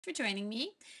For joining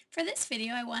me. For this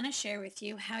video, I want to share with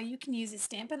you how you can use a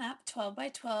Stampin' Up! 12 by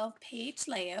 12 page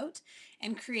layout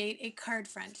and create a card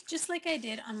front, just like I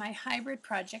did on my hybrid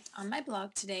project on my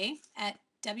blog today at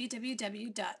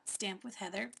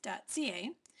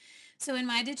www.stampwithheather.ca. So in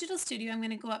my digital studio, I'm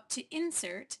going to go up to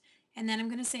Insert, and then I'm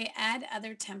going to say Add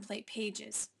Other Template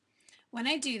Pages. When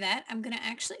I do that, I'm going to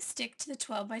actually stick to the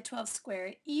 12 by 12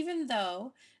 square, even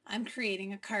though I'm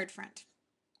creating a card front.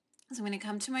 So I'm going to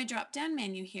come to my drop-down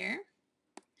menu here,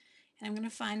 and I'm going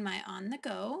to find my On the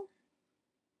Go.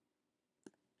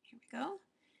 Here we go.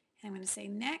 And I'm going to say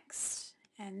Next,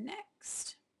 and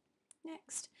Next,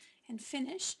 Next, and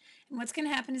Finish. And what's going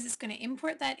to happen is it's going to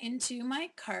import that into my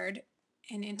card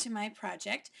and into my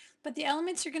project, but the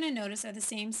elements you're going to notice are the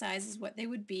same size as what they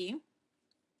would be,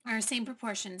 or same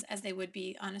proportions as they would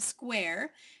be on a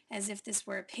square, as if this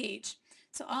were a page.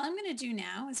 So all I'm going to do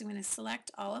now is I'm going to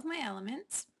select all of my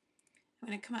elements. I'm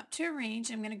going to come up to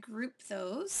Arrange. I'm going to group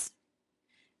those.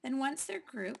 Then once they're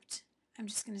grouped, I'm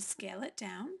just going to scale it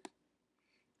down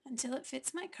until it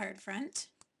fits my card front.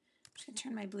 I'm just going to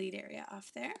turn my bleed area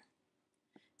off there.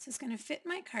 So it's going to fit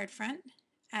my card front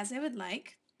as I would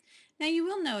like. Now you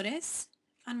will notice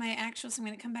on my actual, so I'm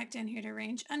going to come back down here to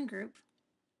Arrange, Ungroup,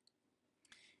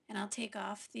 and I'll take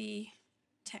off the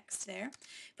text there.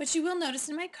 But you will notice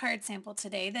in my card sample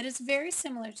today that it's very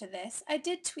similar to this. I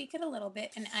did tweak it a little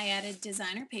bit and I added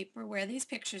designer paper where these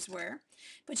pictures were,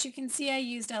 but you can see I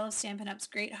used all of Stampin' Up's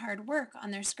great hard work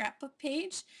on their scrapbook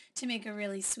page to make a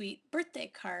really sweet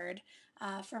birthday card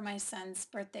for my son's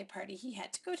birthday party he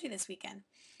had to go to this weekend.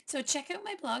 So check out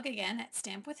my blog again at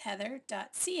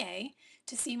stampwithheather.ca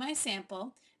to see my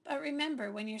sample. But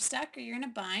remember, when you're stuck or you're in a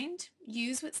bind,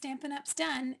 use what Stampin' Up's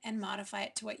done and modify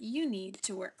it to what you need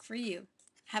to work for you.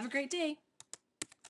 Have a great day.